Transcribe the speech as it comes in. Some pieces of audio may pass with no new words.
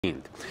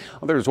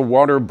Well, there's a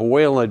water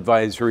boil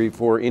advisory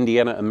for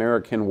Indiana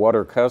American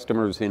water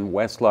customers in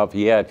West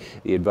Lafayette.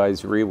 The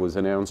advisory was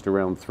announced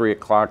around 3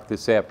 o'clock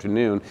this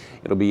afternoon.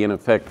 It'll be in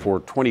effect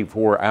for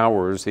 24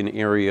 hours in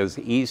areas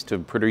east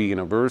of Purdue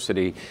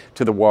University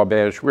to the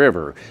Wabash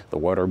River. The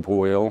water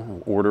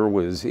boil order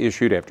was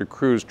issued after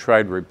crews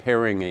tried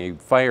repairing a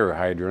fire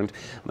hydrant.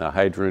 The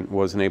hydrant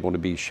wasn't able to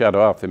be shut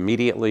off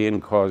immediately and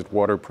caused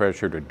water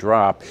pressure to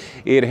drop.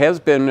 It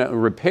has been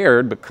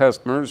repaired, but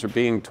customers are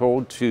being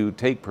told to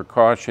take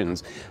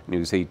precautions.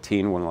 News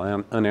 18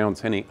 will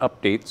announce any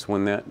updates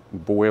when that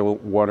boil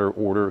water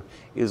order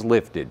is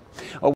lifted.